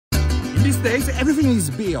days everything is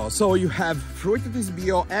bio, so you have fruit that is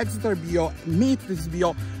bio, eggs that are bio, meat that is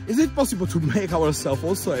bio. Is it possible to make ourselves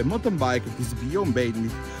also a mountain bike that is bio made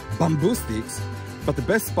with bamboo sticks? But the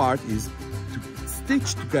best part is to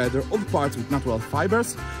stitch together all the parts with natural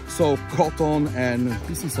fibers, so cotton and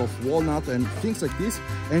pieces of walnut and things like this,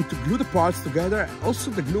 and to glue the parts together. Also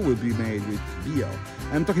the glue will be made with bio.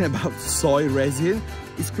 I'm talking about soy resin.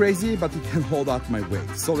 It's crazy, but it can hold up my weight.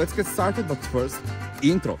 So let's get started, but first,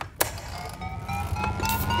 intro.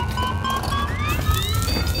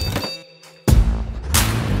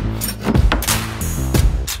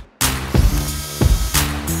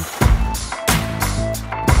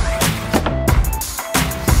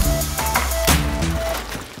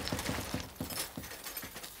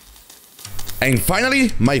 And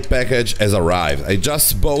finally, my package has arrived. I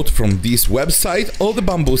just bought from this website all the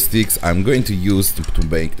bamboo sticks I'm going to use to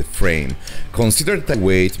make the frame. Consider that I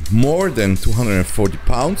weigh more than 240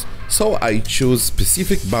 pounds, so I choose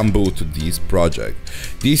specific bamboo to this project.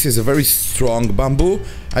 This is a very strong bamboo.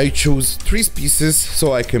 I choose 3 species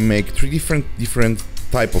so I can make 3 different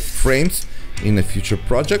type of frames in the future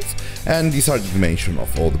projects, and these are the dimensions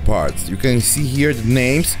of all the parts. You can see here the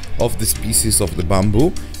names of the species of the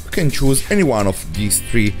bamboo. You can choose any one of these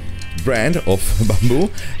 3 brands of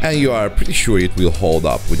bamboo and you are pretty sure it will hold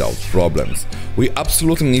up without problems. We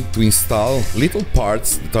absolutely need to install little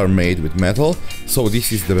parts that are made with metal, so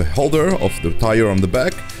this is the holder of the tire on the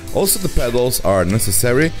back. Also the pedals are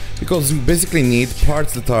necessary because we basically need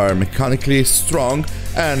parts that are mechanically strong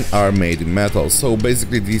and are made in metal, so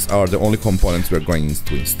basically these are the only components we're going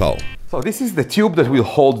to install. So this is the tube that will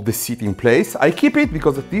hold the seat in place. I keep it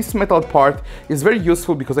because this metal part is very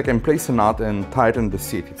useful because I can place a nut and tighten the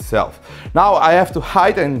seat itself. Now I have to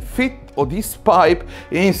hide and fit this pipe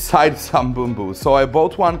inside some bamboo. So I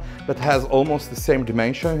bought one that has almost the same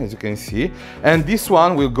dimension as you can see, and this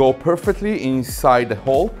one will go perfectly inside the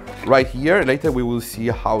hole right here. Later we will see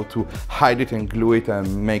how to hide it and glue it and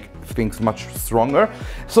make things much stronger.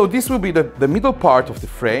 So this will be the middle part of the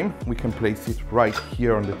frame. We can place it right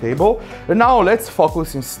here on the table. And now let's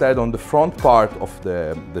focus instead on the front part of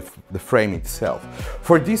the frame itself.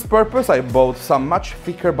 For this purpose I bought some much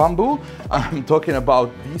thicker bamboo. I'm talking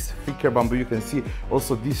about this thicker bamboo. You can see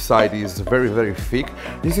also this side is very thick.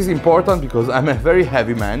 This is important because I'm a very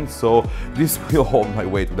heavy man, so this will hold my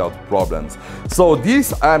weight without problems. So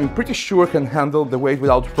this I'm pretty sure can handle the weight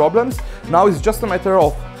without problems. Now it's just a matter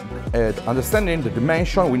of understanding the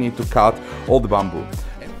dimension. We need to cut all the bamboo.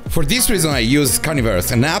 For this reason I use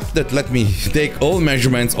Carniverse, an app that let me take all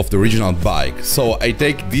measurements of the original bike. So I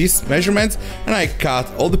take these measurements and I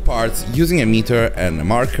cut all the parts using a meter and a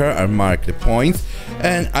marker and mark the points.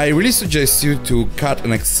 And I really suggest you to cut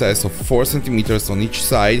an excess of 4 centimeters on each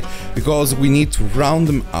side because we need to round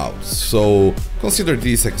them out. So consider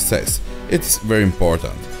this excess. It's very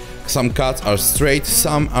important. Some cuts are straight,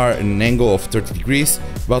 some are at an angle of 30 degrees,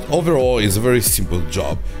 but overall it's a very simple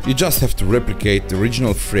job. You just have to replicate the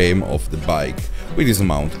original frame of the bike with this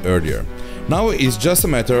amount earlier. Now it's just a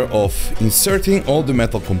matter of inserting all the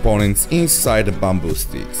metal components inside the bamboo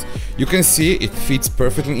sticks. You can see it fits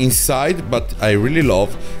perfectly inside, but I really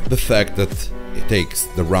love the fact that it takes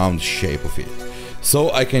the round shape of it.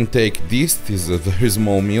 So I can take this is a very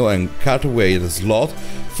small mill, and cut away the slot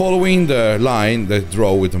following the line that I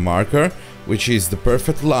draw with the marker, which is the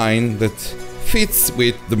perfect line that fits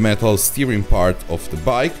with the metal steering part of the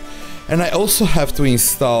bike. And I also have to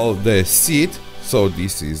install the seat, so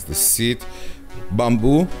this is the seat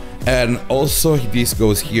bamboo, and also this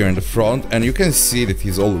goes here in the front, and you can see that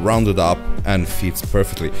it's all rounded up and fits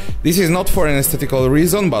perfectly. This is not for an aesthetical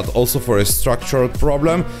reason, but also for a structural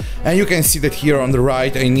problem. And you can see that here on the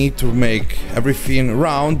right I need to make everything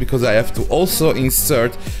round because I have to also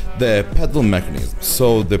insert the pedal mechanism.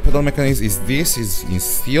 So the pedal mechanism is in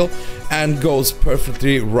steel and goes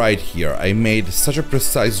perfectly right here. I made such a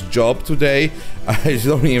precise job today. I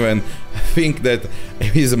don't even think that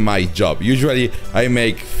it is my job. Usually I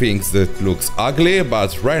make things that looks ugly,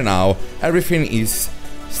 but right now everything is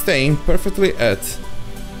staying perfectly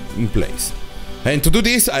in place. And to do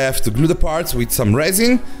this I have to glue the parts with some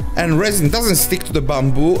resin, and resin doesn't stick to the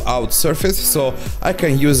bamboo out surface, so I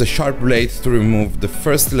can use a sharp blade to remove the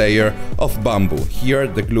first layer of bamboo. Here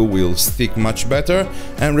the glue will stick much better,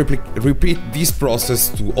 and repeat this process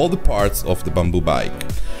to all the parts of the bamboo bike.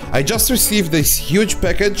 I just received this huge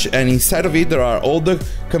package, and inside of it there are all the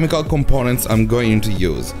chemical components I'm going to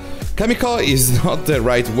use. Chemical is not the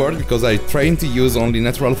right word because I train to use only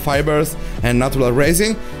natural fibers and natural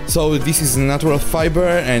resin. So this is natural fiber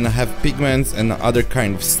and I have pigments and other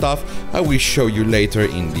kind of stuff I will show you later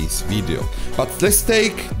in this video. But let's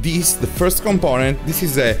take this, the first component. This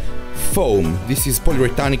is a foam. This is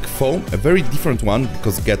polyurethanic foam, a very different one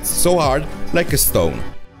because it gets so hard like a stone.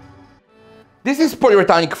 This is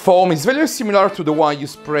polyurethanic foam. It's very similar to the one you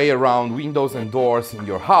spray around windows and doors in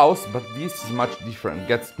your house, but this is much different. It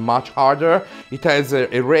gets much harder. It has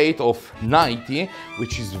a rate of 90,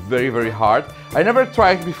 which is very hard. I never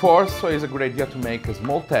tried before, so it's a good idea to make a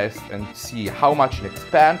small test and see how much it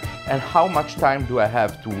expands and how much time do I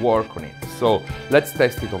have to work on it. So let's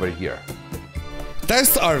test it over here.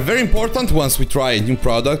 Tests are very important once we try a new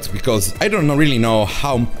product, because I don't really know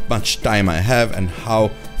how much time I have and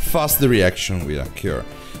how fast the reaction will occur.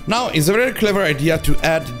 Now, it's a very clever idea to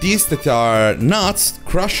add these that are nuts,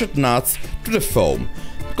 crushed nuts, to the foam,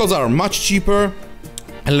 because they are much cheaper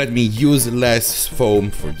and let me use less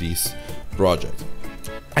foam for this project.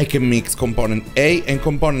 I can mix component A and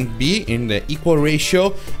component B in the equal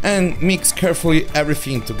ratio and mix carefully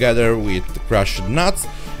everything together with the crushed nuts,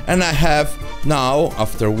 and I have now,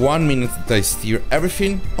 after 1 minute that I stir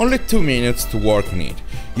everything, only 2 minutes to work on it.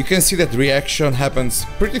 You can see that the reaction happens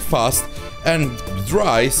pretty fast and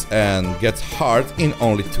dries and gets hard in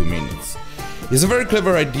only 2 minutes. It's a very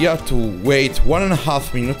clever idea to wait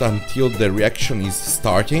 1.5 minutes until the reaction is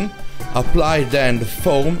starting. Apply then the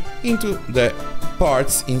foam into the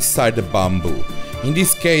parts inside the bamboo. In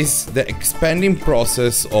this case, the expanding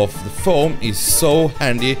process of the foam is so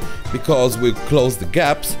handy because we close the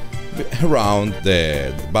gaps around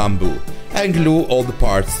the bamboo and glue all the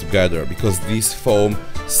parts together, because this foam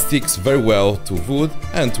sticks very well to wood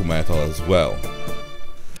and to metal as well.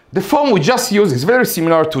 The foam we just used is very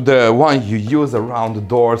similar to the one you use around the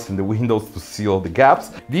doors and the windows to seal the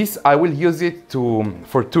gaps. This I will use it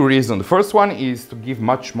for two reasons. The first one is to give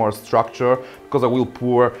much more structure, because I will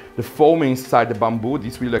pour the foam inside the bamboo.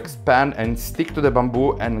 This will expand and stick to the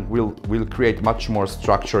bamboo and will create much more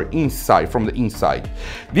structure inside, from the inside.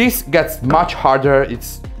 This gets much harder.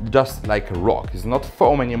 It's just like a rock. It's not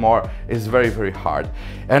foam anymore. It's very hard.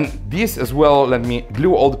 And this as well, let me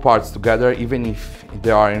glue all the parts together, even if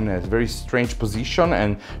they are in a very strange position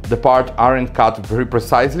and the parts aren't cut very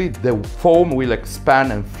precisely. The foam will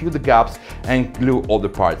expand and fill the gaps and glue all the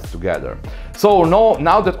parts together. So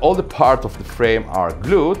now that all the parts of the frame are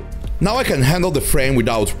glued, now I can handle the frame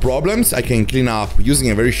without problems. I can clean up using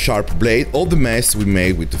a very sharp blade all the mess we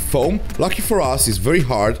made with the foam. Lucky for us, it's very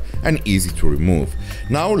hard and easy to remove.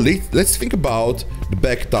 Now let's think about the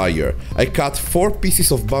back tire. I cut 4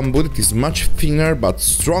 pieces of bamboo that is much thinner but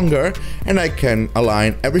stronger, and I can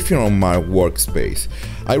align everything on my workspace.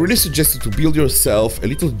 I really suggest you to build yourself a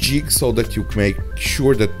little jig so that you make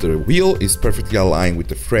sure that the wheel is perfectly aligned with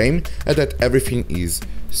the frame and that everything is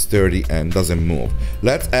sturdy and doesn't move.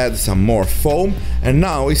 Let's add some more foam, and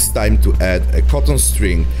now it's time to add a cotton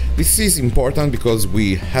string. This is important because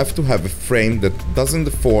we have to have a frame that doesn't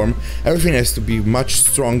deform. Everything has to be much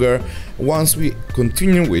stronger once we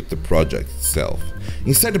continue with the project itself.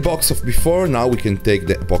 Inside the box of before, now we can take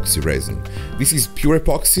the epoxy resin. This is pure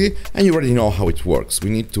epoxy and you already know how it works. We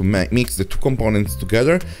need to mix the two components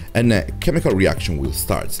together and a chemical reaction will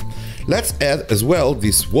start. Let's add as well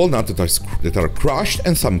these walnuts that are crushed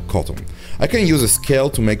and some cotton. I can use a scale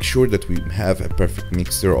to make sure that we have a perfect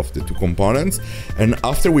mixture of the two components, and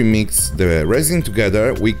after we mix the resin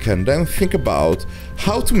together, we can then think about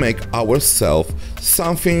how to make ourselves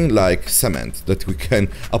something like cement that we can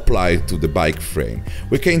apply to the bike frame.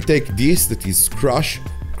 We can take this that is crushed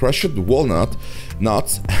walnut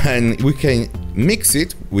nuts and we can mix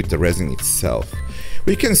it with the resin itself.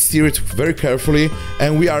 We can stir it very carefully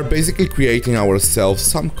and we are basically creating ourselves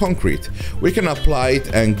some concrete. We can apply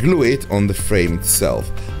it and glue it on the frame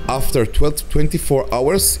itself. After 12 to 24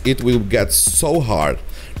 hours it will get so hard.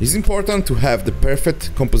 It's important to have the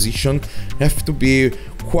perfect composition, have to be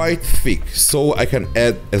quite thick, so I can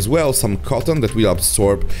add as well some cotton that will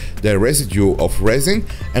absorb the residue of resin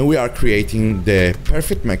and we are creating the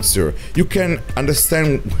perfect mixture. You can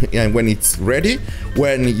understand when it's ready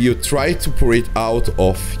when you try to pour it out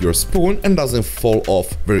of your spoon and doesn't fall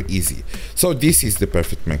off very easy. So this is the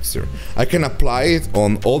perfect mixture. I can apply it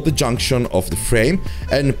on all the junction of the frame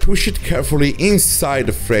and push it carefully inside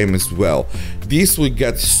the frame as well. This will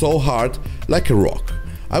get so hard like a rock.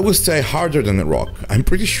 I would say harder than a rock. I'm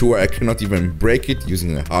pretty sure I cannot even break it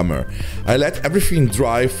using a hammer. I let everything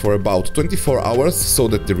dry for about 24 hours so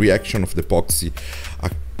that the reaction of the epoxy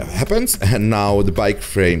happens, and now the bike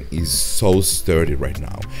frame is so sturdy right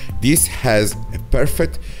now. This has a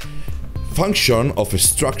perfect function of a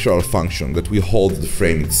structural function that we hold the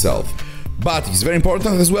frame itself. But it's very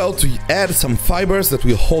important as well to add some fibers that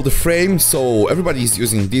will hold the frame. So everybody is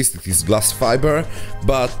using this, that is glass fiber,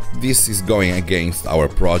 but this is going against our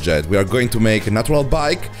project. We are going to make a natural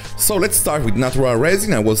bike. So let's start with natural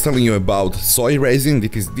resin. I was telling you about Soy Resin.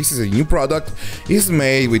 This is a new product. It's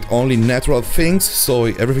made with only natural things, so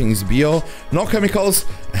everything is bio, no chemicals,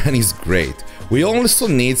 and it's great. We also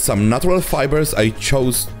need some natural fibers. I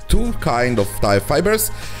chose two kind of fibers.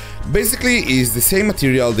 Basically, it's the same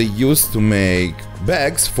material they use to make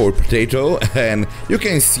bags for potato, and you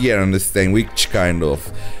can see and understand which kind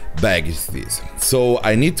of bag is this. So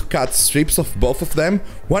I need to cut strips of both of them.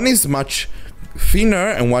 One is much thinner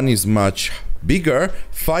and one is much bigger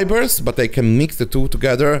fibers, but I can mix the two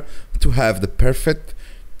together to have the perfect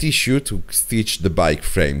tissue to stitch the bike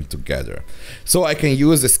frame together. So I can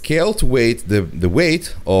use a scale to weigh the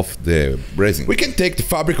weight of the resin. We can take the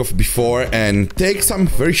fabric of before and take some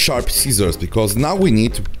very sharp scissors, because now we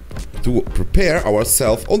need to prepare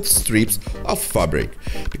ourselves all the strips of fabric,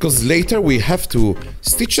 because later we have to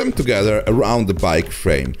stitch them together around the bike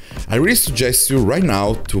frame. I really suggest you right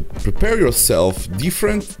now to prepare yourself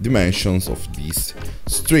different dimensions of these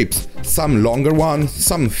strips, some longer one,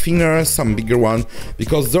 some thinner, some bigger one,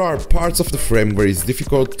 because there are parts of the frame where it's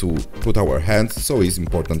difficult to put our hands, so it's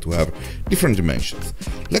important to have different dimensions.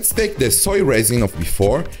 Let's take the soy resin of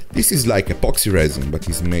before. This is like epoxy resin, but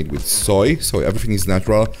it's made with soy, so everything is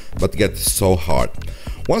natural, but gets so hard.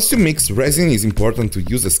 Once you mix resin, it's important to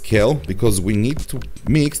use a scale, because we need to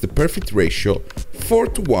mix the perfect ratio,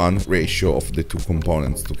 4:1 ratio of the two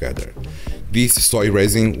components together. This soy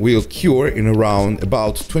resin will cure in around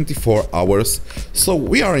about 24 hours, so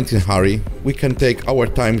we aren't in a hurry. We can take our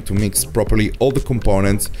time to mix properly all the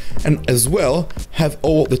components, and as well have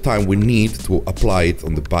all the time we need to apply it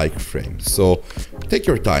on the bike frame. So take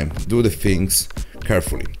your time, do the things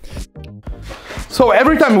carefully. So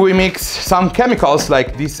every time we mix some chemicals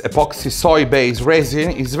like this epoxy soy-based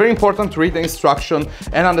resin, it's very important to read the instruction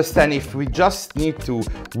and understand if we just need to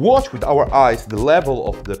watch with our eyes the level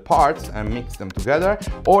of the parts and mix them together,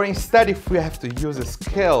 or instead if we have to use a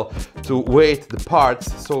scale to weigh the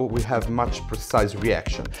parts so we have much precise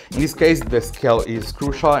reaction. In this case, the scale is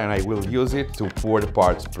crucial and I will use it to pour the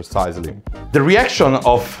parts precisely. The reaction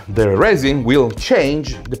of the resin will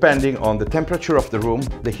change depending on the temperature of the room,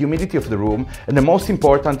 the humidity of the room, and the most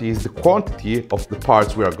important is the quantity of the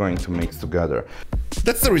parts we are going to mix together.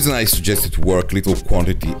 That's the reason I suggested to work little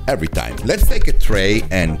quantity every time. Let's take a tray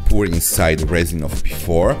and pour inside the resin of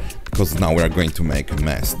before, because now we are going to make a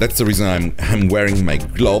mess. That's the reason I'm wearing my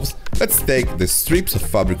gloves. Let's take the strips of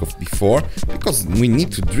fabric of before, because we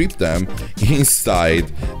need to drip them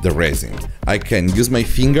inside the resin. I can use my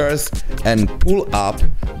fingers and pull up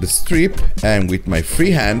the strip, and with my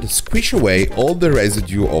free hand squish away all the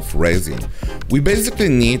residue of resin. We basically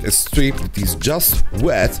need a strip that is just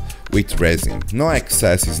wet with resin. No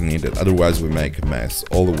excess is needed, otherwise we make a mess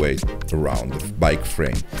all the way around the bike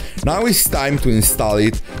frame. Now it's time to install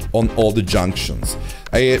it on all the junctions.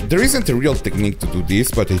 There isn't a real technique to do this,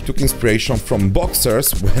 but I took inspiration from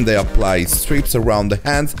boxers when they apply strips around the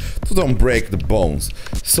hands to don't break the bones.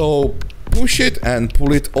 So push it and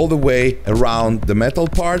pull it all the way around the metal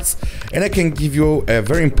parts, and I can give you a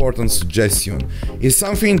very important suggestion. It's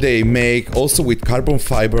something they make also with carbon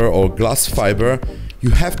fiber or glass fiber. You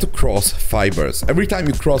have to cross fibers. Every time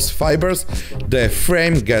you cross fibers, the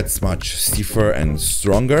frame gets much stiffer and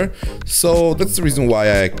stronger. So that's the reason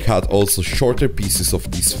why I cut also shorter pieces of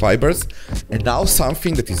these fibers. And now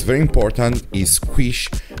something that is very important is squish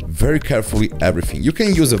very carefully everything. You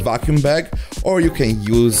can use a vacuum bag, or you can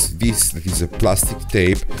use this, that is a plastic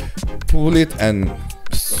tape. Pull it and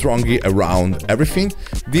strongly around everything.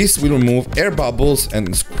 This will remove air bubbles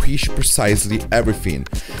and squish precisely everything.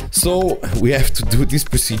 So we have to do this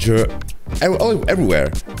procedure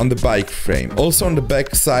everywhere on the bike frame. Also on the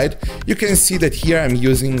back side, you can see that here I'm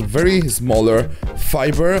using very smaller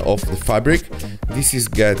fiber of the fabric. This is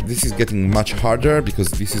getting much harder because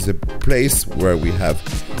this is a place where we have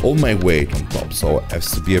all my weight on top, so it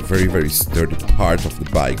has to be a very sturdy part of the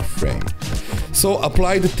bike frame. So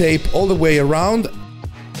apply the tape all the way around.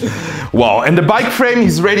 Wow, and the bike frame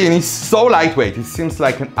is ready and it's so lightweight, it seems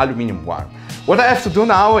like an aluminum one. What I have to do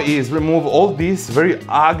now is remove all this very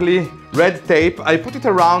ugly red tape. I put it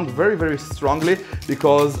around very strongly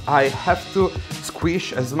because I have to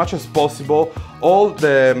squish as much as possible all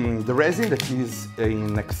the resin that is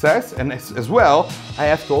in excess, and as well I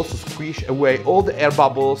have to also squish away all the air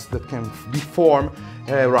bubbles that can be formed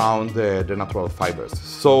around the natural fibers.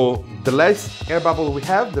 So the less air bubble we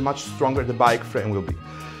have, the much stronger the bike frame will be.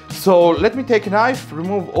 So let me take a knife,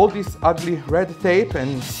 remove all this ugly red tape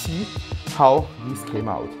and see how this came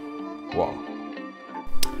out. Wow.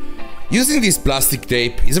 Using this plastic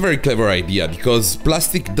tape is a very clever idea because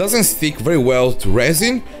plastic doesn't stick very well to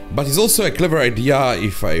resin, but it's also a clever idea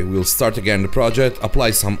if I will start again the project,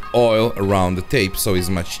 apply some oil around the tape so it's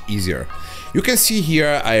much easier. You can see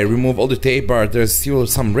here I remove all the tape, but there's still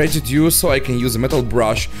some residue, so I can use a metal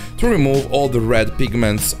brush to remove all the red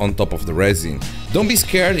pigments on top of the resin. Don't be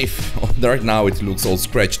scared if right now it looks all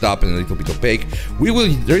scratched up and a little bit opaque.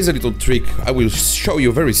 There is a little trick I will show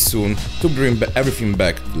you very soon to bring everything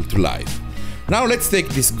back to life. Now let's take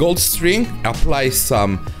this gold string, apply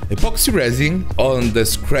some epoxy resin on the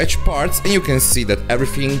scratch parts, and you can see that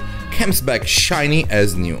everything comes back shiny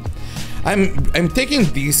as new. I'm taking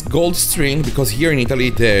this gold string because here in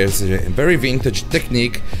Italy there's a very vintage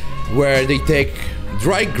technique where they take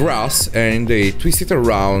dry grass and they twist it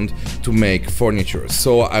around to make furniture.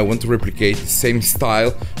 So I want to replicate the same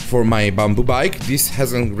style for my bamboo bike. This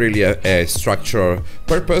hasn't really a structural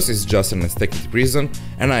purpose, it's just an aesthetic reason,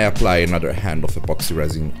 and I apply another hand of epoxy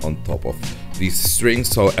resin on top of this string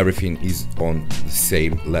so everything is on the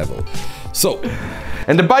same level.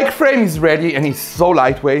 And the bike frame is ready and it's so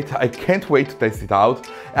lightweight, I can't wait to test it out.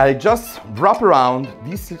 I just wrap around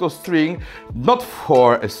this little string, not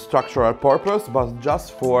for a structural purpose, but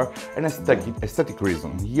just for an aesthetic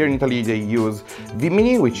reason. Here in Italy they use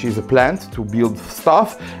vimini, which is a plant to build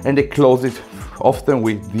stuff, and they close it often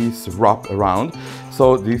with this wrap around.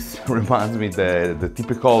 So this reminds me the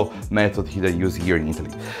typical method they use here in Italy.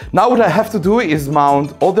 Now what I have to do is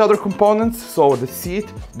mount all the other components, so the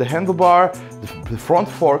seat, the handlebar, the front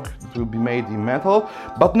fork will be made in metal.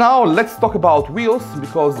 But now let's talk about wheels,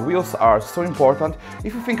 because wheels are so important.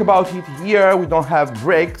 If you think about it, here we don't have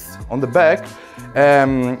brakes on the back.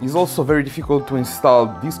 It's also very difficult to install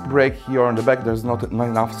disc brake here on the back, there's not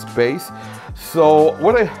enough space. So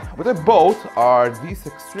what I bought are these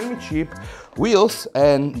extremely cheap wheels,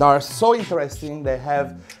 and they are so interesting. They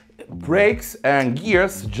have brakes and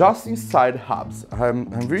gears just inside hubs. I'm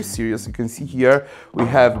very serious. You can see here we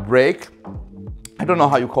have brake. I don't know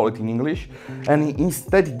how you call it in English. And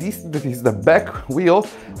instead this, that is the back wheel,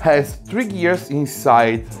 has 3 gears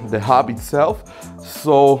inside the hub itself.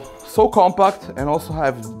 So compact, and also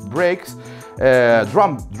have brakes,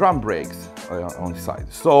 drum brakes on the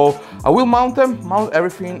side. So I will mount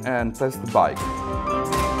everything and test the bike.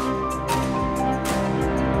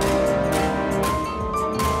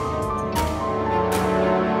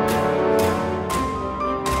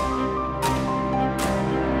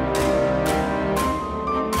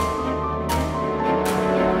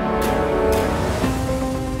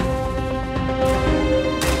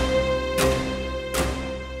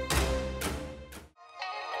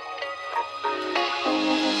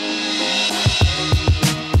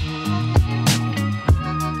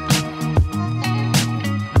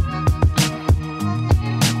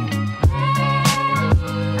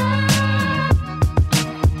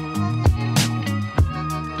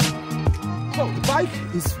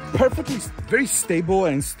 Is perfectly very stable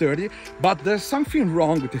and sturdy, but there's something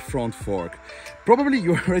wrong with the front fork. Probably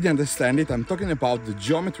you already understand it. I'm talking about the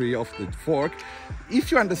geometry of the fork.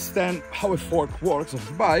 If you understand how a fork works of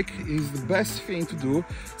a bike, is the best thing to do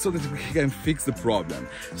so that we can fix the problem.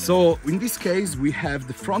 So in this case we have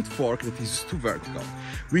the front fork that is too vertical.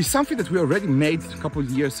 With something that we already made a couple of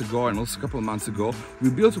years ago and also a couple of months ago, we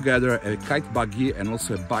built together a kite buggy and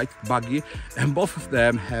also a bike buggy, and both of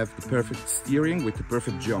them have the perfect steering with the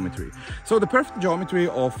perfect geometry. So the perfect geometry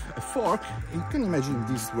of a fork, you can imagine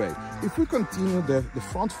this way. If we continue the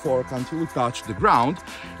front fork until we touch the ground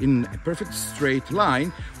in a perfect straight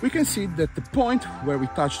line, we can see that the point where we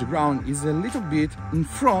touch the ground is a little bit in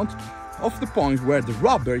front of the point where the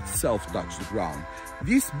rubber itself touched the ground.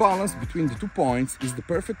 This balance between the 2 points is the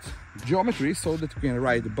perfect geometry so that we can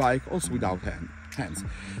ride the bike also without hands.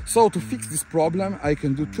 So to fix this problem, I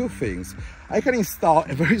can do 2 things. I can install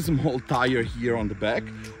a very small tire here on the back,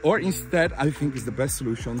 or instead I think is the best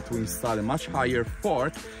solution to install a much higher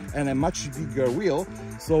fork and a much bigger wheel.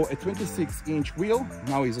 So a 26-inch wheel,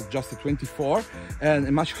 now is just a 24, and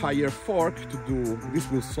a much higher fork to do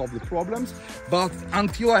this will solve the problems. But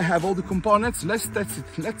until I have all the components, let's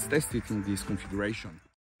test it in this configuration.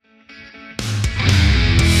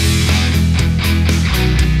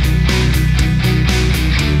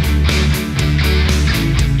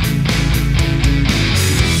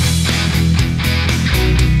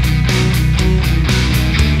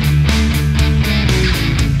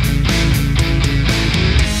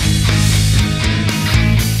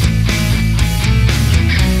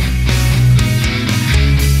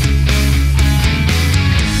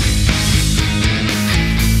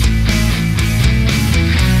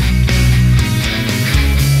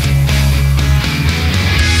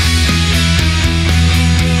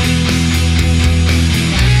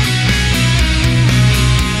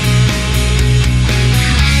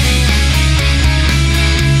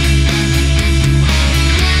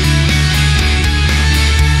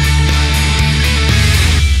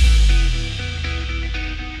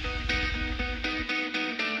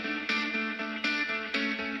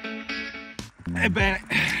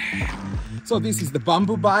 So this is the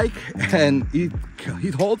bamboo bike, and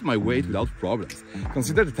it holds my weight without problems.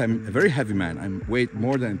 Consider that I'm a very heavy man. I weigh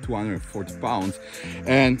more than 240 pounds,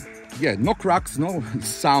 and yeah, no cracks, no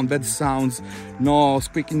bad sounds, no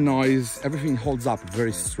squeaking noise. Everything holds up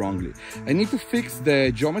very strongly. I need to fix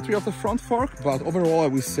the geometry of the front fork, but overall I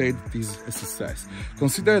will say that this is a success.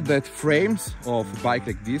 Consider that frames of a bike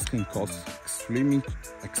like this can cost extremely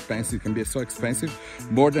expensive. It can be so expensive,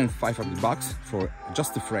 more than 500 bucks for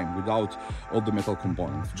just the frame, without all the metal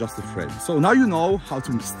components, just the frame. So now you know how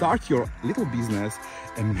to start your little business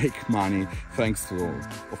and make money thanks to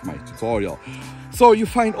my tutorial. So you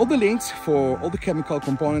find all the links for all the chemical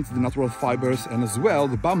components, the natural fibers, and as well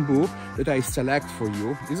the bamboo that I select for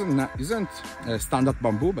you isn't a standard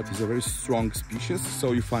bamboo, but is a very strong species.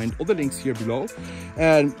 So you find all the links here below.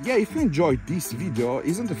 And yeah, if you enjoyed this video,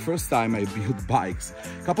 isn't the first time I build bikes.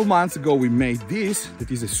 A couple months ago we made this,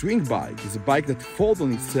 that is a swing bike. It's a bike that folds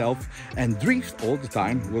on itself and drifts all the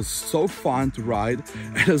time. It was so fun to ride.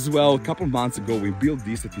 And as well, a couple months ago we built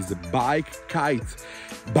this, that is a bike kite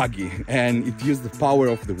buggy, and it used the power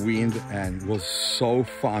of the wind and was so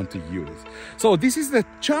fun to use. So this is the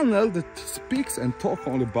channel that speaks and talks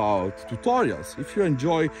all about tutorials. If you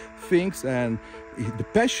enjoy things and the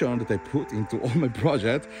passion that I put into all my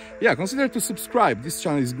projects, yeah, consider to subscribe. This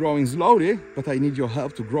channel is growing slowly, but I need your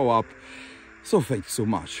help to grow up. So thank you so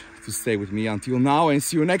much to stay with me until now, and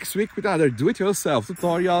see you next week with another do-it-yourself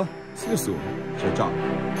tutorial. See you soon. Ciao, ciao.